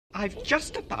I've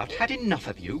just about had enough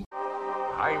of you.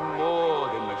 I'm more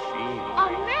than machine. A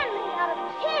man made out of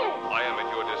tin. I am at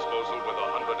your disposal with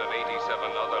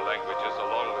 187 other languages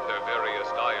along with their various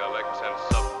dialects and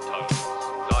subtongues.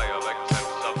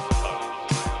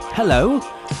 Hello.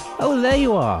 Oh, there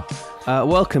you are.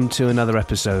 Welcome to another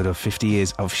episode of 50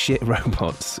 Years of Shit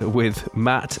Robots with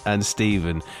Matt and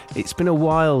Stephen. It's been a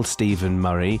while, Stephen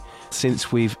Murray, since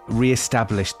we've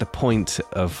re-established the point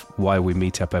of why we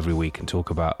meet up every week and talk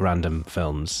about random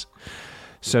films.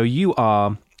 So you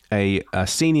are a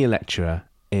senior lecturer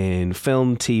in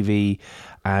film, TV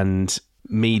and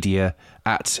media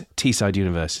at Teesside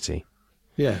University.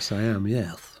 Yes, I am,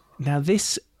 yes. Now,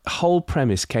 this whole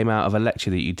premise came out of a lecture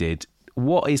that you did.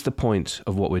 What is the point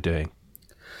of what we're doing?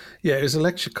 Yeah, it was a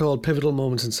lecture called Pivotal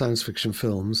Moments in Science Fiction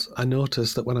Films. I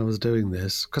noticed that when I was doing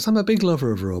this, because I'm a big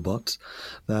lover of robots,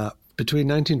 that between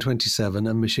 1927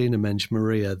 and Machina Mensch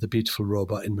Maria, the beautiful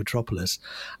robot in Metropolis,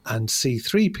 and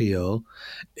C-3PO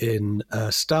in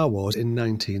Star Wars in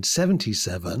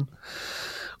 1977,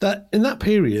 that in that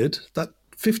period, that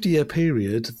 50-year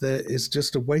period, there is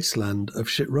just a wasteland of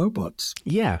shit robots.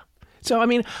 Yeah. So, I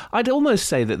mean, I'd almost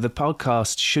say that the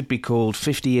podcast should be called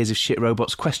 50 Years of Shit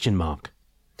Robots ?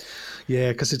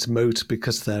 Yeah, because it's moot,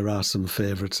 because there are some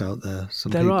favourites out there.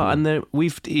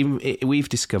 We've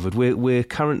discovered we're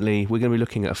going to be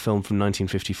looking at a film from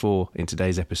 1954 in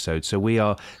today's episode. So we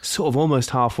are sort of almost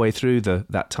halfway through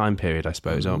that time period, I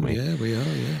suppose, aren't we? Yeah, we are,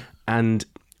 yeah. And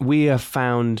we have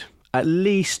found at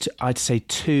least, I'd say,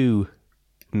 2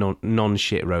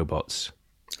 non-shit robots.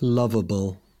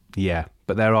 Lovable. Yeah,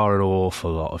 but there are an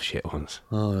awful lot of shit ones.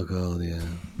 Oh, God, yeah.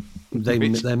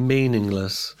 They're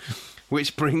meaningless.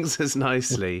 Which brings us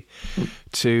nicely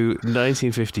to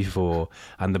 1954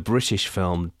 and the British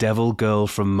film Devil Girl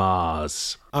from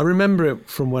Mars. I remember it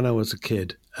from when I was a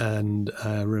kid, and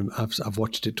I've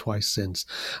watched it twice since.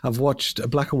 I've watched a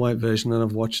black and white version, and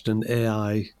I've watched an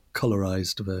AI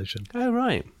colorized version. Oh,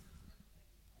 right.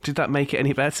 Did that make it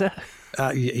any better?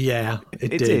 Yeah,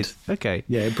 it did. Okay.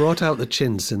 Yeah, it brought out the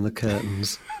chintz in the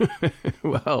curtains.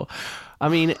 Well, I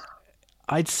mean,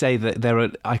 I'd say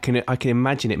that I can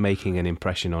imagine it making an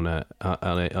impression on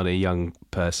a young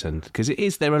person, because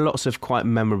there are lots of quite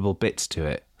memorable bits to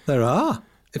it. There are.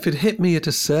 If it hit me at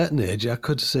a certain age, I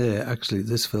could say, actually,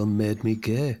 this film made me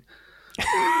gay.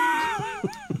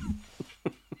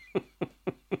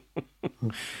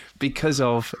 Because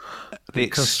of the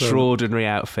extraordinary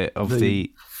outfit of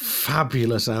the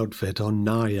fabulous outfit on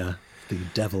Naya, the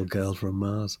devil girl from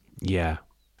Mars. Yeah.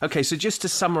 Okay, so just to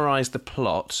summarise the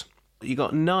plot, you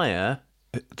got Naya,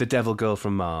 the devil girl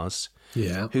from Mars,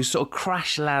 yeah, who sort of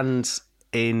crash lands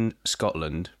in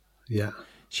Scotland. Yeah.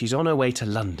 She's on her way to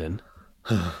London,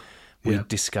 we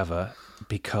discover,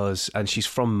 and she's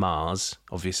from Mars,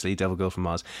 obviously, devil girl from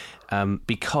Mars,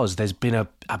 because there's been a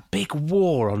big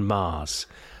war on Mars,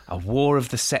 a war of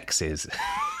the sexes.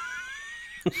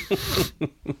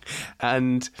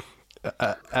 and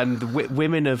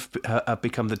women have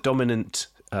become the dominant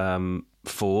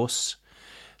force.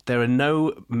 There are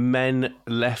no men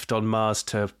left on Mars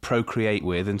to procreate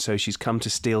with, and so she's come to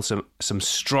steal some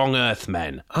strong Earth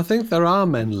men. I think there are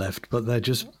men left, but they're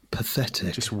just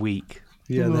pathetic. Just weak.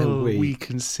 Yeah, they're weak. Weak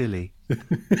and silly.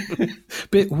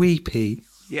 Bit weepy.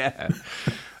 Yeah.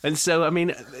 And so, I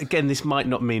mean, again, this might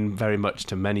not mean very much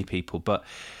to many people, but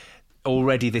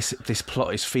already this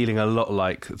plot is feeling a lot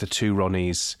like the Two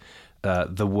Ronnies,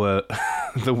 the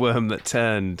worm that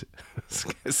turned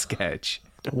sketch.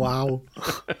 Wow.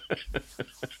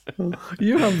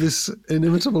 You have this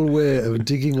inimitable way of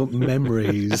digging up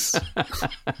memories.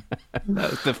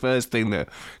 That's the first thing that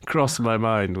crossed my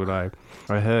mind when I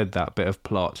heard that bit of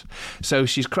plot. So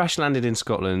she's crash landed in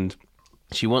Scotland.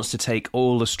 She wants to take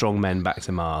all the strong men back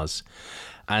to Mars.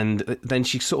 And then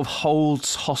she sort of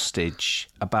holds hostage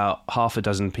about half a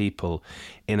dozen people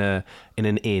in an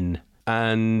inn.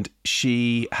 And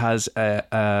she has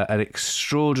an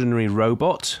extraordinary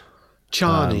robot,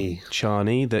 Charney,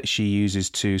 that she uses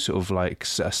to sort of like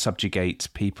subjugate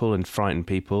people and frighten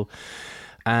people.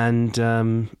 And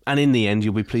in the end,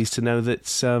 you'll be pleased to know that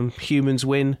humans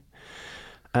win,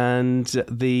 and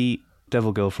the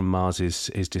devil girl from Mars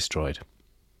is destroyed.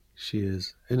 She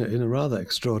is in a rather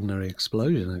extraordinary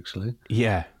explosion, actually.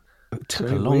 Yeah, it took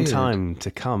a long time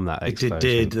to come, that explosion.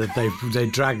 It did. They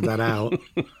dragged that out.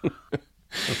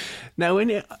 Now,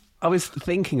 I was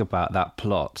thinking about that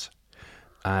plot,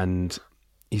 and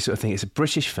you sort of think it's a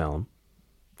British film.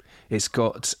 It's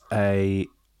got a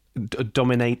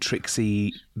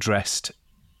dominatrixy dressed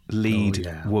lead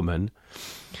woman.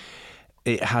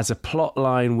 It has a plot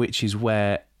line which is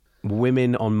where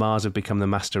women on Mars have become the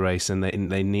master race and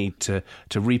they need to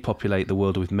repopulate the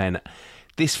world with men.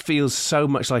 This feels so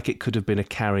much like it could have been a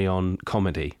carry-on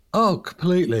comedy. Oh,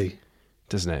 completely.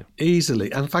 Doesn't it?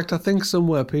 Easily. In fact, I think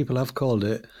somewhere people have called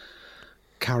it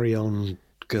Carry On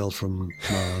Girl from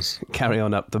Mars. Carry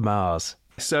on up the Mars.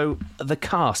 So the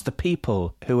cast, the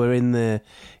people who are in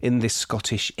this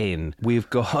Scottish inn, we've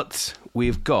got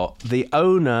the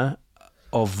owner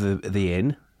of the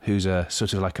inn, who's a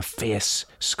sort of like a fierce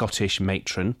Scottish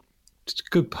matron. It's a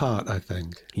good part, I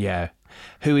think. Yeah.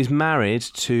 Who is married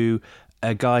to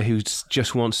a guy who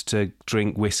just wants to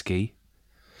drink whiskey.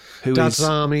 Dad's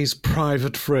Army's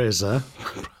Private Fraser.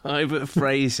 Private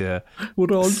Fraser.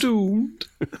 We're all doomed.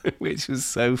 Which was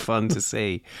so fun to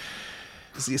see.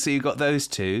 So you've got those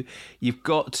two. You've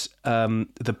got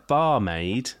the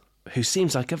barmaid, who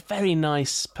seems like a very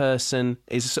nice person,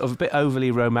 is sort of a bit overly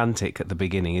romantic at the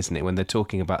beginning, isn't it? When they're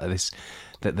talking about this,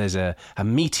 that there's a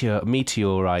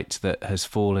meteorite that has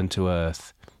fallen to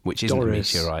Earth, which isn't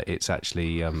Doris. a meteorite, it's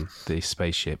actually the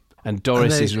spaceship. And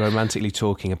Doris is romantically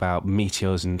talking about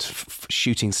meteors and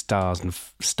shooting stars and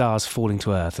stars falling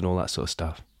to Earth and all that sort of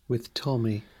stuff. With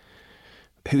Tommy.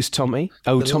 Who's Tommy?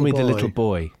 Oh, Tommy the little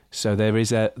boy. boy. So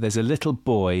there's a little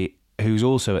boy who's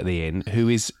also at the inn, who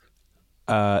is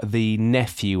the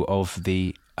nephew of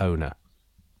the owner.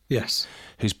 Yes.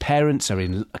 Whose parents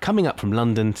are coming up from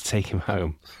London to take him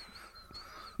home.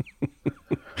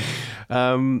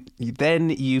 Then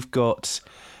you've got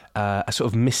a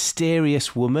sort of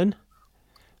mysterious woman.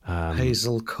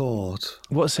 Hazel Court.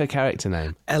 What's her character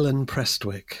name? Ellen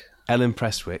Prestwick. Ellen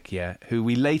Prestwick, yeah, who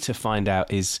we later find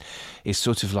out is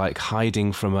sort of like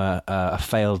hiding from a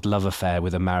failed love affair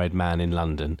with a married man in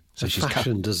London. So she's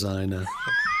fashion designer.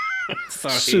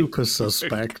 Sorry. Super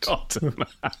suspect.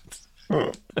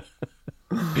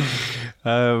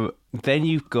 Then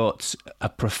you've got a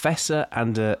professor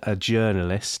and a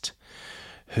journalist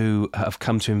who have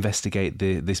come to investigate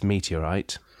this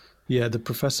meteorite. Yeah, the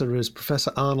professor is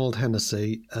Professor Arnold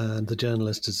Hennessy and the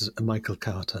journalist is Michael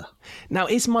Carter. Now,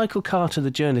 is Michael Carter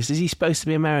the journalist, is he supposed to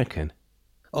be American?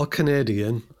 Or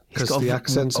Canadian, because the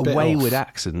accent's a bit wayward off.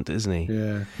 accent, isn't he?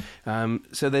 Yeah.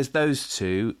 So there's those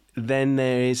two. Then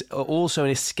there is also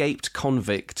an escaped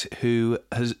convict who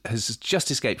has just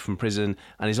escaped from prison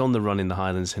and is on the run in the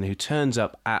Highlands, and who turns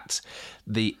up at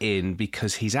the inn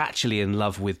because he's actually in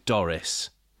love with Doris.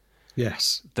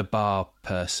 Yes. The bar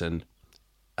person.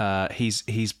 He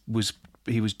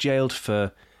was jailed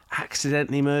for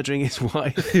accidentally murdering his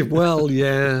wife. Well,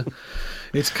 yeah.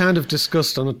 It's kind of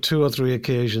discussed on 2 or 3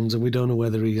 occasions, and we don't know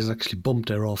whether he has actually bumped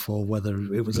her off or whether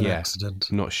it was an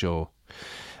accident. Not sure.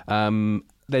 Then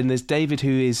there's David, who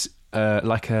is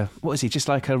what is he? Just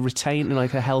like a retainer,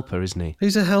 like a helper, isn't he?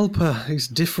 He's a helper. He's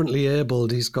differently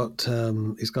abled. He's got a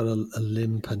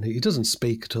limp, and he doesn't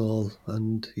speak at all.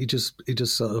 And he just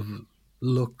sort of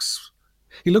looks.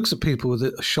 He looks at people with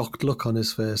a shocked look on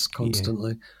his face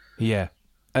constantly. Yeah.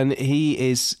 And he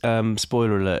is,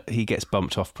 spoiler alert, he gets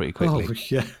bumped off pretty quickly. Oh,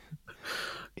 yeah.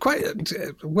 Quite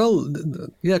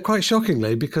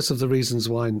shockingly, because of the reasons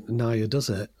why Naya does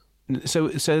it. So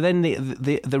then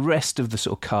the rest of the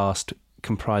sort of cast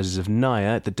comprises of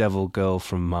Naya, the devil girl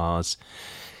from Mars,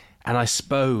 and I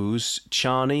suppose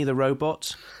Chani, the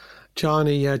robot.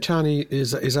 Chani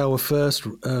is our first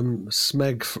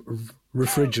Smeg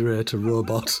refrigerator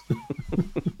robot.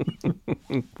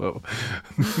 Well,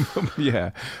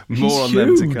 yeah, more on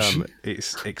them to come.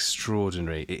 It's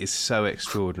extraordinary. It is so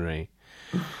extraordinary.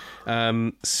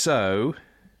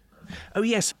 Oh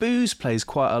yes, booze plays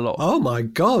quite a lot. Oh my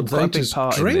God, they just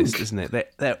drink, in this, isn't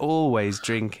it? They're always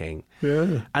drinking.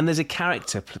 Yeah. And there's a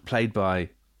character played by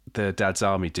the Dad's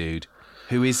Army dude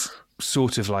who is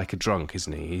sort of like a drunk,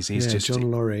 isn't he? He's just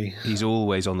John Laurie. He's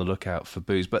always on the lookout for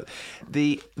booze. But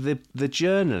the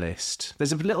journalist,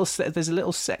 there's a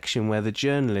little section where the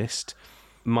journalist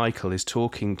Michael is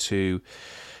talking to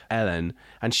Ellen,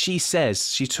 and she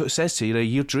says to you,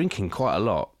 you're drinking quite a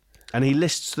lot. And he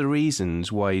lists the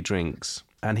reasons why he drinks.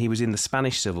 And he was in the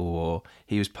Spanish Civil War.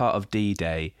 He was part of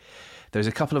D-Day. There's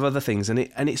a couple of other things. And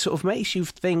it sort of makes you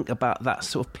think about that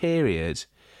sort of period.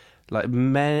 Like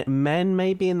men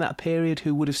maybe in that period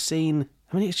who would have seen...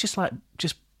 I mean, it's just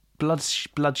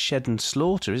bloodshed and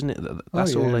slaughter, isn't it?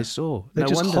 That's all they saw. They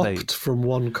just hopped from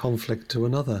one conflict to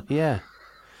another. Yeah.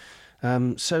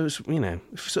 So, sort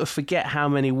of forget how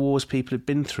many wars people have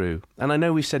been through. And I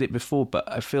know we've said it before, but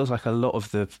it feels like a lot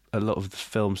of the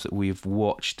films that we've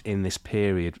watched in this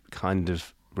period kind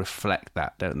of reflect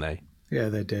that, don't they? Yeah,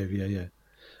 they do. Yeah.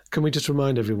 Can we just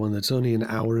remind everyone that it's only an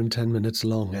hour and 10 minutes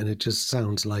long, and it just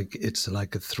sounds like it's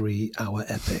like a 3-hour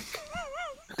epic.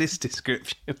 this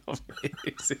description of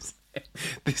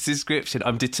this description.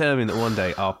 I'm determined that one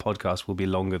day our podcast will be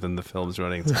longer than the film's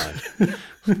running time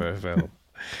for a film.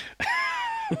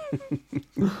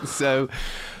 So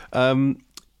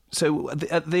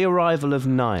at the arrival of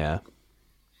Naya,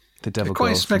 the devil quite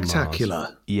girl from spectacular.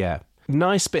 Mars, yeah,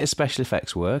 nice bit of special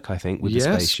effects work, I think, with the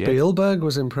spaceship. Spielberg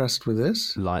was impressed with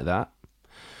this. Like that.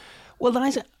 Well,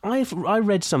 I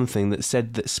read something that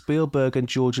said that Spielberg and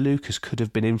George Lucas could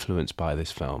have been influenced by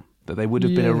this film, that they would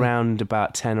have been around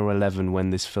about 10 or 11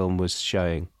 when this film was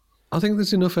showing. I think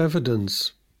there's enough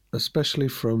evidence, especially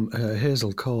from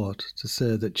Hazel Court, to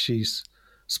say that she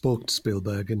spoke to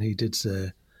Spielberg and he did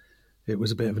say it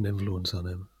was a bit of an influence on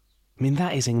him. I mean,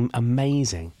 that is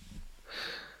amazing.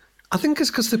 I think it's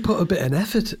because they put a bit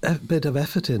of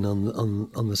effort in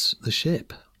on the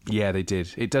ship. Yeah, they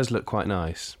did. It does look quite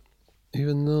nice.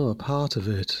 Even though a part of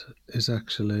it is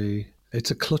actually...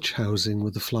 It's a clutch housing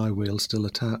with the flywheel still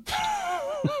attached.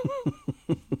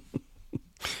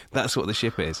 That's what the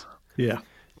ship is. Yeah.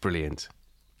 Brilliant.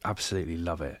 Absolutely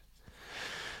love it.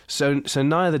 So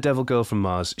Naya, the devil girl from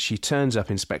Mars, she turns up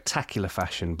in spectacular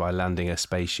fashion by landing a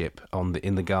spaceship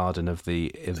in the garden of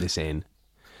this inn.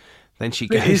 Then she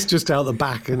goes... It's just out the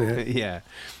back, isn't it? Yeah.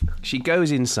 She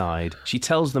goes inside. She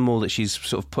tells them all that she's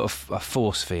sort of put a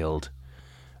force field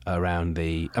around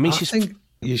the... I think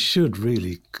you should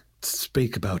really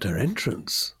speak about her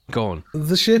entrance. Go on.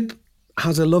 The ship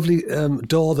has a lovely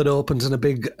door that opens and a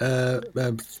big...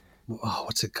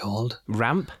 what's it called?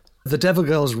 Ramp? The Devil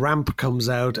Girl's ramp comes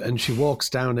out and she walks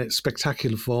down it,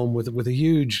 spectacular form with a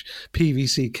huge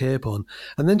PVC cape on.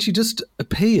 And then she just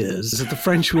appears at the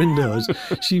French windows.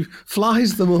 She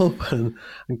flies them open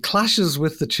and clashes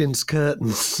with the chintz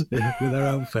curtains with her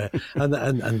outfit. And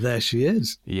there she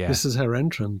is. Yeah. This is her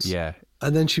entrance. Yeah.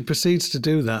 And then she proceeds to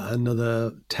do that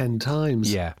another 10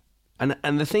 times. Yeah.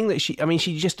 And the thing that she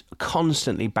just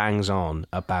constantly bangs on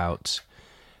about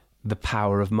the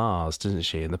power of Mars, doesn't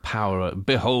she? And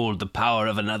behold the power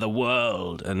of another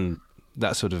world, and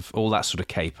all that sort of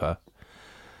caper.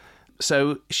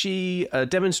 So she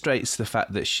demonstrates the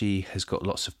fact that she has got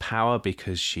lots of power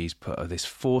because she's put this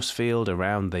force field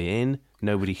around the inn.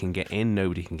 Nobody can get in,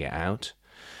 nobody can get out.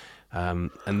 And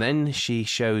then she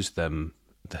shows them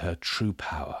her true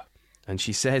power. And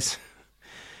she says,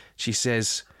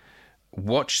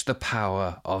 watch the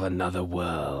power of another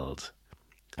world.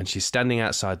 And she's standing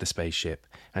outside the spaceship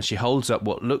and she holds up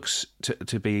what looks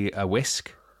to be a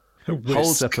whisk.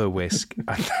 Holds up a whisk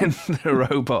and then the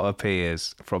robot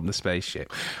appears from the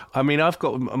spaceship. I mean,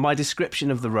 my description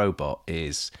of the robot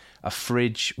is a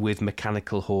fridge with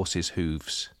mechanical horses'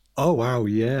 hooves. Oh, wow,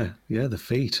 yeah. Yeah, the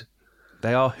feet.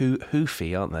 They are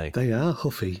hoofy, aren't they? They are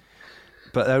hoofy.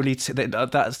 But only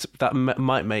that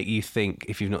might make you think,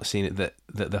 if you've not seen it, that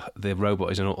the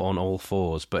robot is on all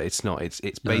fours, but it's not.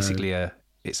 It's basically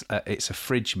It's a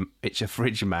fridge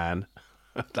man,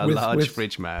 large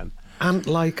fridge man.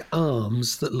 Ant-like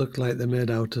arms that look like they're made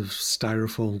out of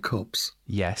styrofoam cups.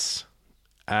 Yes,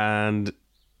 and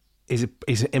it's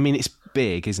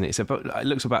big, isn't it? It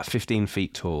looks about 15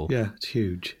 feet tall. Yeah, it's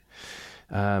huge.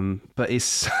 But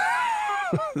it's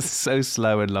so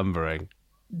slow and lumbering.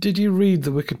 Did you read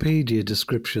the Wikipedia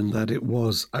description that it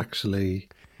was actually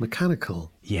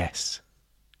mechanical? Yes.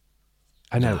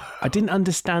 I know. I didn't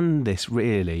understand this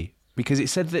really because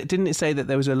didn't it say that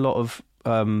there was a lot of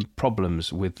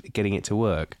problems with getting it to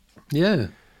work? Yeah.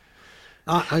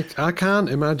 I can't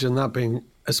imagine that being,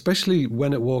 especially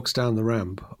when it walks down the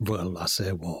ramp. Well, I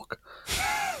say walk.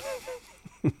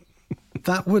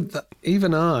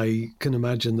 Even I can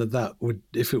imagine that would,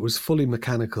 if it was fully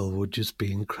mechanical, would just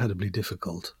be incredibly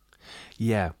difficult.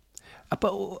 Yeah.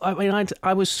 But I mean,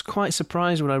 I was quite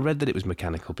surprised when I read that it was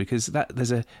mechanical because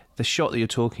the shot that you're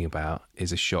talking about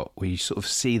is a shot where you sort of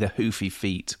see the hoofy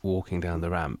feet walking down the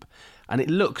ramp, and it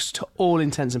looks to all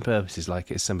intents and purposes like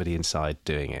it's somebody inside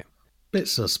doing it. Bit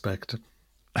suspect.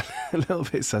 A little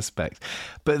bit suspect.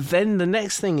 But then the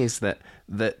next thing is that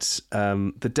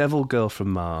the Devil Girl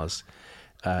from Mars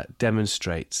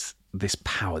demonstrates this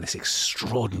power, this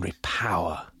extraordinary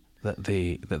power that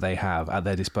they have at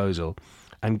their disposal.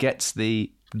 And gets the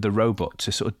robot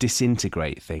to sort of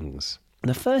disintegrate things. And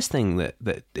the first thing that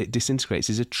it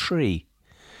disintegrates is a tree.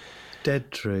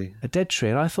 Dead tree. A dead tree.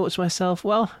 And I thought to myself,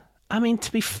 well, I mean,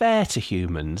 to be fair to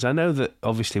humans, I know that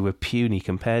obviously we're puny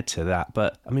compared to that,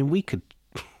 but I mean, we could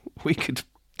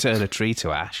turn a tree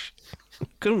to ash,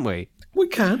 couldn't we? We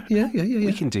can, yeah.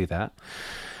 We can do that.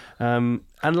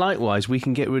 And likewise, we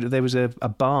can get rid of... There was a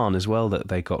barn as well that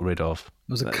they got rid of.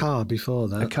 There was a car before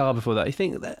that. A car before that. I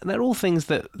think they're all things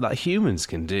that like humans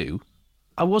can do.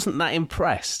 I wasn't that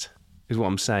impressed is what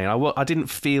I'm saying. I didn't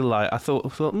feel like... I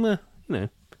thought, meh,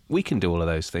 we can do all of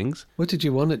those things. What did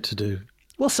you want it to do?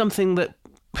 Well, something that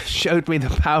showed me the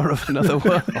power of another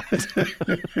world.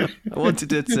 I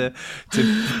wanted it to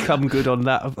come good on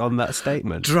that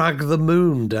statement. Drag the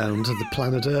moon down to the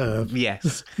planet Earth.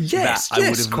 Yes.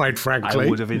 Yes, quite frankly. I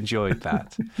would have enjoyed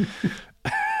that.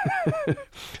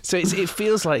 So it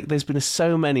feels like there's been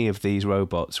so many of these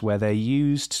robots where they're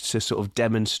used to sort of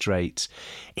demonstrate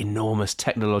enormous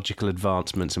technological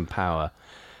advancements and power,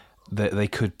 that they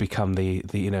could become the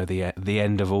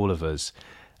end of all of us.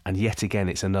 And yet again,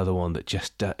 it's another one that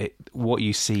just what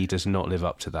you see does not live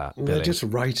up to that. They're just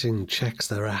writing checks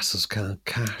their asses can't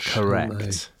cash.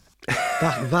 Correct.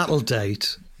 That'll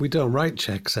date. We don't write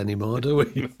checks anymore, do we?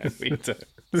 No, we don't.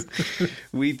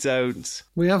 We don't.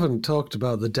 We haven't talked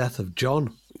about the death of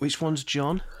John. Which one's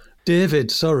John?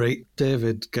 David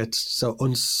gets so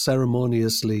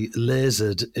unceremoniously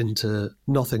lasered into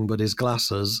nothing but his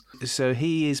glasses. So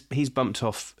he's bumped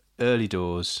off early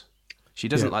doors. She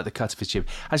doesn't like the cut of his chip.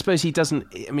 I suppose he doesn't.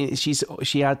 I mean, she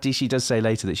does say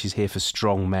later that she's here for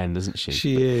strong men, doesn't she?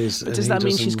 She is. But does that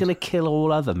mean she's going to kill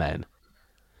all other men?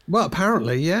 Well,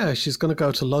 apparently, yeah. She's going to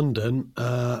go to London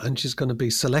and she's going to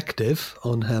be selective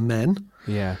on her men.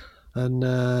 Yeah.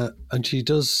 And she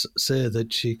does say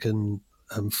that she can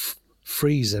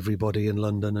freeze everybody in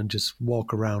London and just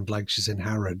walk around like she's in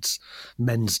Harrods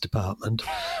men's department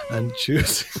and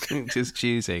choosing just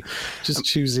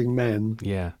choosing men.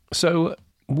 Yeah. So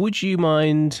would you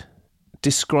mind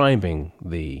describing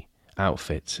the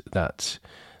outfit that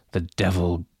the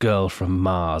devil girl from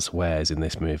Mars wears in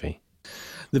this movie?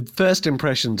 The first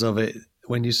impressions of it,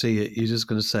 when you see it, you're just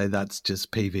going to say that's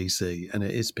just PVC, and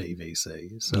it is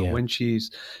PVC. So when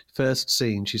she's first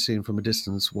seen, she's seen from a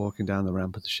distance walking down the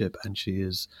ramp of the ship, and she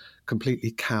is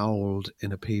completely cowled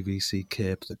in a PVC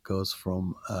cape that goes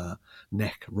from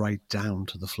neck right down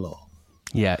to the floor.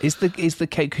 Yeah, is the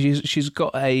cape, because she's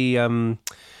got a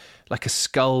like a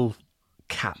skull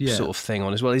cap sort of thing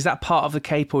on as well. Is that part of the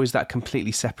cape, or is that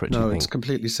completely separate? No, it's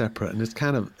completely separate, and it's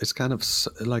kind of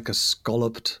like a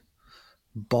scalloped,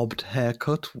 bobbed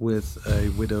haircut with a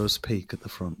widow's peak at the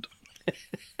front.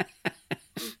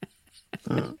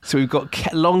 So we've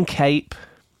got long cape.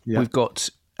 Yeah. We've got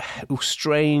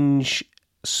strange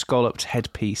scalloped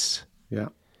headpiece. Yeah,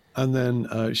 and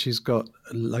then she's got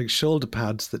like shoulder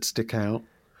pads that stick out.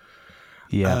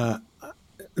 Yeah,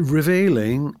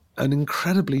 revealing an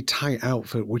incredibly tight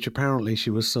outfit, which apparently she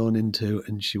was sewn into,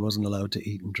 and she wasn't allowed to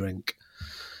eat and drink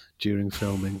during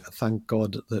filming. Thank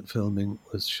God that filming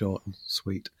was short and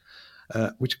sweet.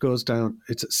 Which goes down,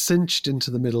 it's cinched into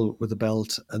the middle with a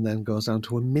belt and then goes down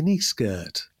to a mini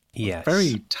skirt. Yes. A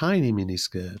very tiny mini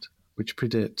skirt, which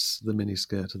predates the mini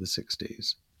skirt of the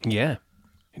 60s. Yeah,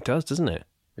 it does, doesn't it?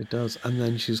 It does. And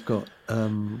then she's got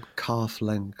calf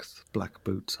length black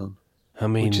boots on. I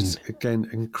mean, which is, again,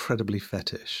 incredibly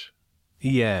fetish.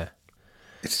 Yeah.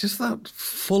 It's just that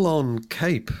full-on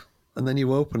cape, and then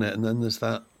you open it, and then there's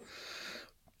that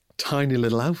tiny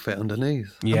little outfit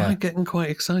underneath. Yeah. Am I getting quite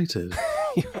excited?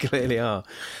 You clearly are.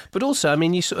 But also, I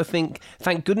mean, you sort of think,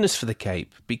 thank goodness for the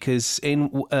cape, because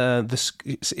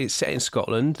it's set in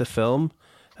Scotland, the film.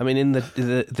 I mean, in the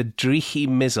Dreechy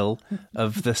Mizzle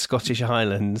of the Scottish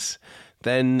Highlands,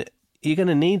 then you're going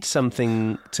to need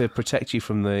something to protect you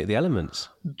from the elements.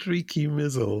 Dreechy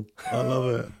Mizzle. I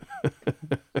love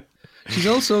it. She's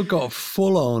also got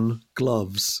full-on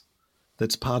gloves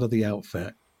that's part of the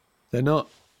outfit. They're not...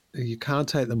 You can't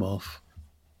take them off.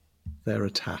 They're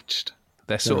attached.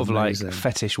 They're sort of amazing. Like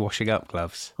fetish washing up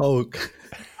gloves. Oh,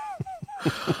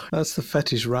 that's the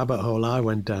fetish rabbit hole I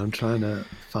went down trying to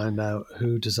find out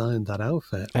who designed that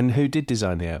outfit. And who did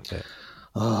design the outfit?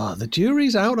 The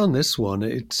jury's out on this one.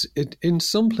 It in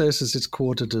some places it's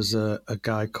quoted as a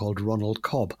guy called Ronald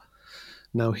Cobb.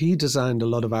 Now, he designed a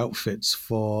lot of outfits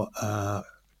for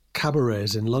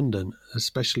cabarets in London,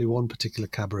 especially one particular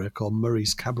cabaret called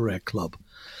Murray's Cabaret Club.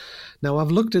 Now,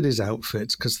 I've looked at his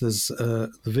outfits because there's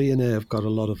the V&A have got a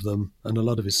lot of them and a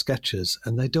lot of his sketches,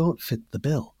 and they don't fit the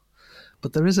bill.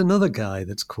 But there is another guy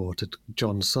that's quoted,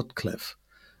 John Sutcliffe.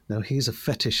 Now, he's a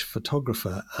fetish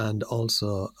photographer and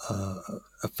also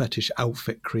a fetish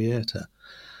outfit creator.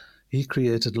 He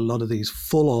created a lot of these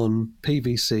full-on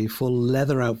PVC, full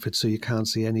leather outfits so you can't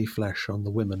see any flesh on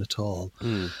the women at all.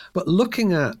 Mm. But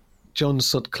looking at John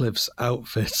Sutcliffe's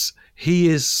outfits, he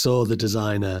is so the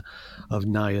designer of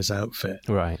Naya's outfit.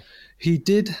 Right. He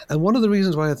did, and one of the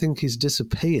reasons why I think he's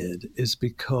disappeared is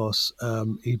because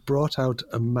he brought out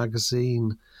a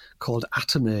magazine called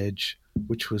Atom Age,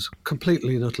 which was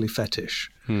completely and utterly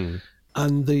fetish. Hmm.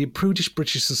 And the Prudish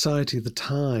British Society at the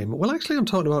time, well, actually I'm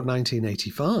talking about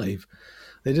 1985,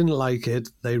 They didn't like it.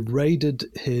 They raided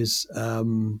his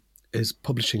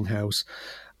publishing house,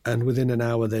 and within an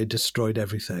hour they destroyed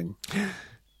everything.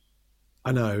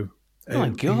 I know. Oh my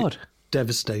God.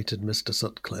 Devastated Mr.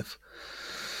 Sutcliffe.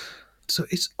 So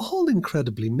it's all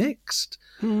incredibly mixed.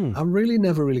 I really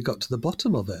never really got to the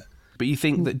bottom of it. But you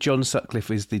think that John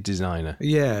Sutcliffe is the designer?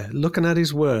 Yeah, looking at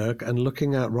his work and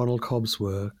looking at Ronald Cobb's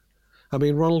work. I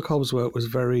mean, Ronald Cobb's work was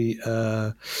very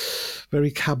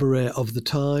cabaret of the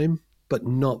time, but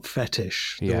not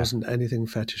fetish. There wasn't anything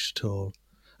fetish at all.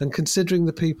 And considering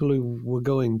the people who were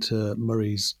going to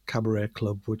Murray's Cabaret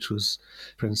Club, which was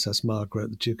Princess Margaret,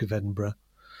 the Duke of Edinburgh.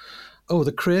 Oh,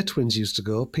 the Cray twins used to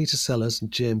go, Peter Sellers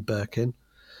and Jane Birkin.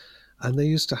 And they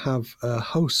used to have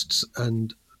hosts,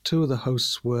 and two of the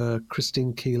hosts were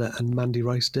Christine Keeler and Mandy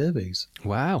Rice Davies.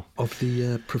 Wow. Of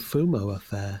the Profumo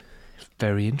affair.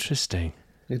 Very interesting.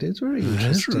 It is very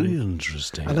interesting. Very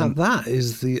interesting. And that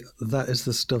is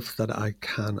the stuff that I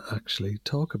can actually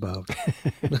talk about.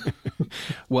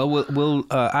 Well, we'll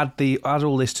add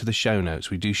all this to the show notes.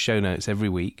 We do show notes every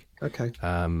week. Okay.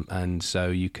 And so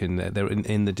you can they're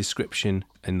in the description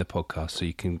in the podcast, so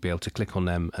you can be able to click on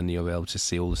them and you'll be able to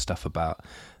see all the stuff about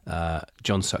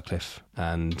John Sutcliffe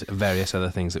and various other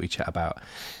things that we chat about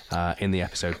in the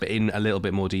episode, but in a little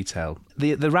bit more detail.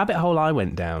 The rabbit hole I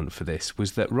went down for this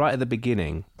was that right at the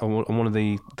beginning, on one of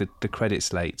the credit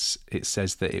slates, it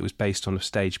says that it was based on a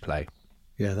stage play.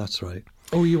 Yeah, that's right.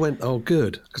 Oh, you went, oh,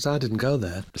 good, because I didn't go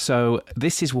there. So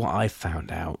this is what I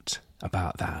found out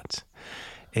about that.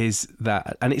 Is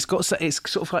that, and it's sort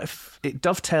of like, it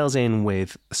dovetails in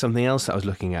with something else that I was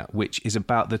looking at, which is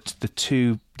about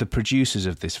the producers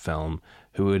of this film,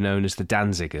 who were known as the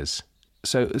Danzigers.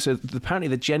 So apparently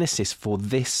the genesis for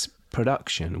this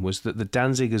production was that the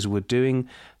Danzigers were doing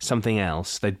something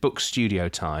else. They'd booked studio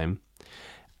time,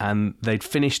 and they'd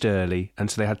finished early, and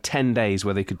so they had 10 days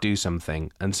where they could do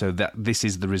something, and so this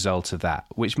is the result of that,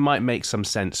 which might make some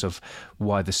sense of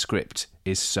why the script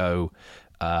is so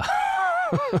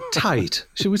tight.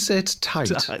 Should we say it's tight?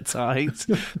 Tight.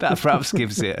 That perhaps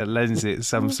lends it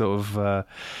some sort of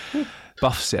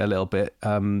buffs it a little bit,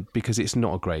 because it's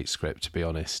not a great script, to be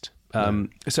honest.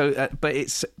 But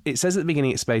it says at the beginning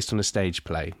it's based on a stage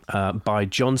play by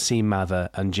John C.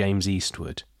 Mather and James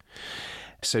Eastwood.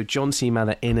 So John C.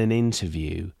 Mather, in an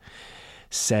interview,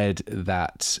 said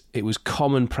that it was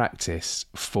common practice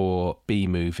for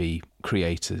B-movie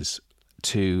creators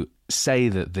to say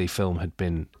that the film had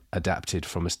been adapted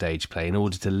from a stage play in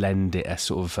order to lend it a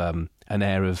sort of an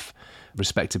air of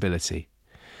respectability.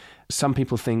 Some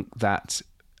people think that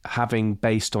having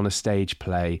based on a stage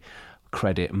play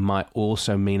credit might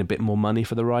also mean a bit more money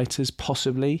for the writers,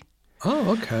 possibly.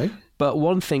 Oh, okay. But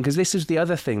one thing, because this is the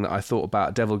other thing that I thought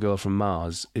about Devil Girl from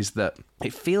Mars, is that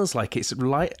it feels like it's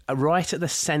right at the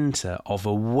centre of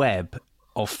a web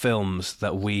of films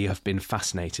that we have been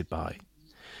fascinated by.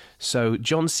 So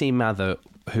John C. Mather,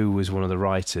 who was one of the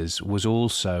writers, was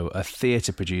also a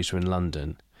theatre producer in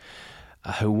London,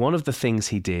 who one of the things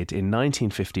he did in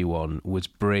 1951 was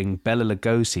bring Bela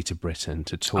Lugosi to Britain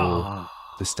to tour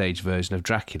the stage version of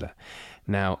Dracula.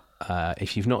 Now,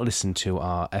 if you've not listened to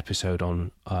our episode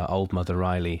on Old Mother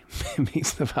Riley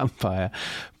Meets the Vampire,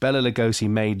 Bela Lugosi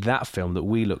made that film that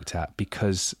we looked at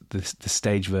because the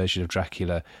stage version of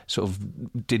Dracula sort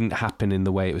of didn't happen in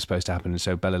the way it was supposed to happen, and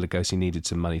so Bela Lugosi needed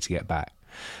some money to get back.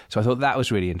 So I thought that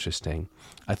was really interesting.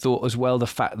 I thought as well the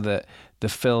fact that the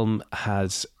film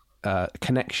has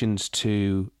connections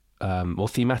to... or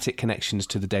thematic connections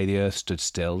to The Day the Earth Stood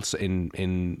Still,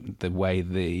 in the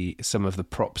way some of the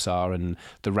props are and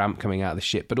the ramp coming out of the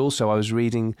ship. But also I was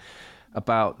reading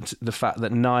about the fact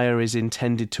that Naya is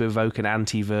intended to evoke an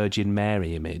anti-Virgin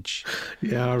Mary image.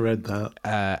 Yeah, I read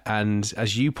that. And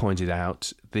as you pointed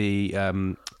out, the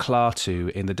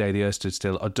Klaatu in The Day the Earth Stood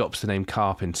Still adopts the name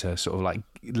Carpenter, sort of like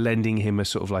lending him a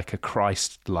sort of like a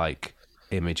Christ-like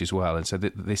image as well. And so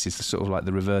this is sort of like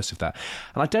the reverse of that.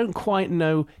 And I don't quite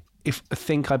know...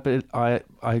 I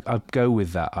go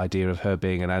with that idea of her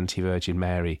being an anti-Virgin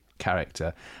Mary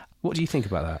character. What do you think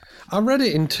about that? I read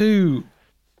it in two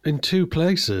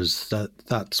places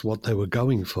that's what they were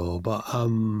going for, but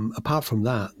apart from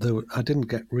that, I didn't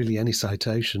get really any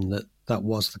citation that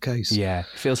was the case. Yeah,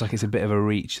 it feels like it's a bit of a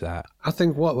reach, that.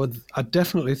 I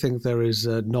definitely think there is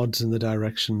nods in the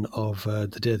direction of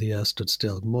The Day the Earth Stood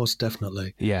Still, most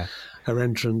definitely. Yeah. Her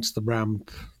entrance, the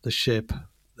ramp, the ship,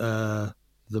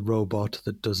 the robot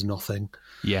that does nothing.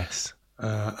 Yes.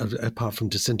 Apart from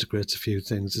disintegrates a few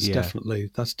things, that's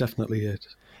definitely it.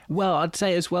 Well, I'd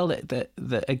say as well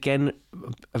that again,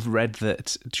 I've read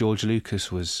that George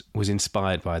Lucas was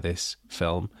inspired by this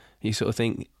film. You sort of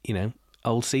think,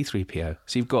 old C-3PO.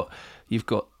 So you've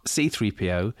got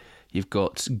C-3PO, you've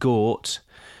got Gort,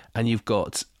 and you've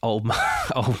got Old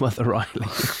Mother Riley.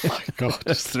 Oh my God.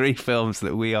 There's 3 films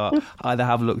that we are either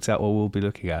have looked at or will be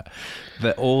looking at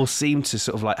that all seem to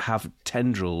sort of like have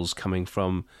tendrils coming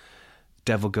from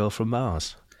Devil Girl from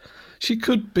Mars. She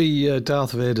could be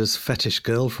Darth Vader's fetish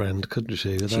girlfriend, couldn't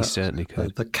she? She certainly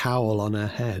could. The cowl on her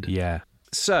head. Yeah.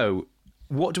 So,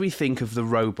 what do we think of the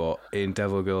robot in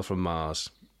Devil Girl from Mars?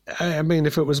 I mean,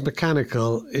 if it was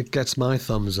mechanical, it gets my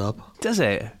thumbs up. Does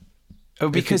it? Oh,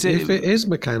 because if it is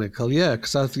mechanical, yeah,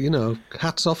 because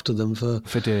hats off to them for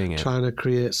doing it, trying to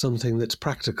create something that's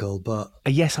practical. But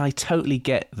yes, I totally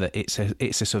get that it's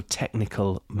a sort of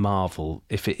technical marvel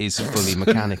if it is fully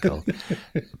mechanical,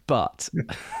 but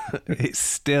it's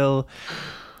still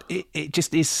it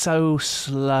just is so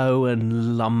slow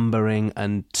and lumbering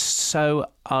and so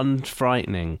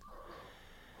unfrightening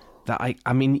that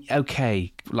I mean,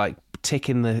 okay, like tick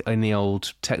in the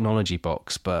old technology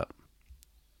box, but.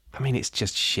 I mean, it's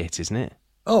just shit, isn't it?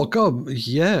 Oh, God,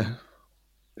 yeah.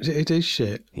 It is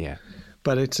shit. Yeah.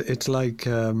 But it's like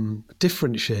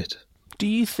different shit. Do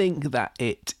you think that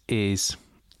it is,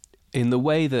 in the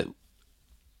way that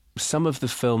some of the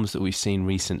films that we've seen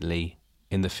recently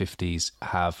in the 50s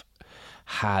have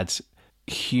had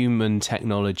human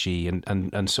technology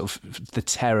and sort of the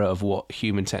terror of what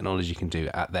human technology can do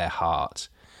at their heart,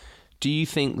 do you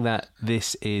think that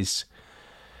this is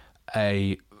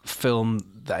a film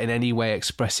that in any way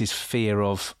expresses fear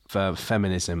of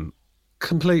feminism?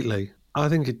 Completely. I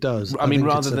think it does. I mean,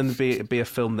 rather than be a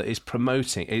film that is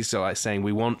promoting, it's like saying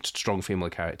we want strong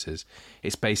female characters.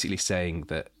 It's basically saying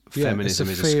that feminism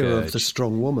is a scourge. It's a fear of the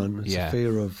strong woman. It's a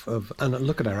fear of... And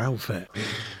look at her outfit.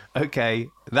 Okay,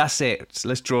 that's it.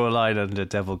 Let's draw a line under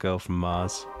Devil Girl from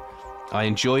Mars. I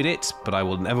enjoyed it, but I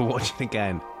will never watch it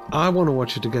again. I want to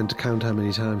watch it again to count how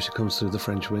many times she comes through the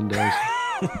French windows.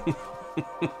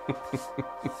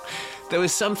 There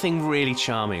was something really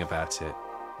charming about it.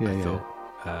 Yeah, I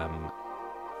thought.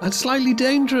 And slightly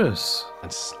dangerous.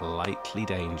 It's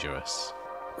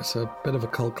a bit of a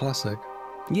cult classic.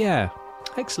 Yeah.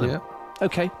 Excellent. Yeah.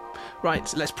 Okay.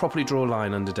 Right, let's properly draw a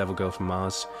line under Devil Girl from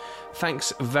Mars.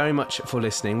 Thanks very much for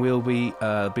listening. There'll be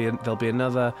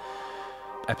another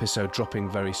episode dropping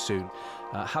very soon.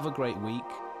 Have a great week.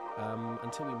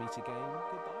 Until we meet again,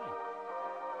 goodbye.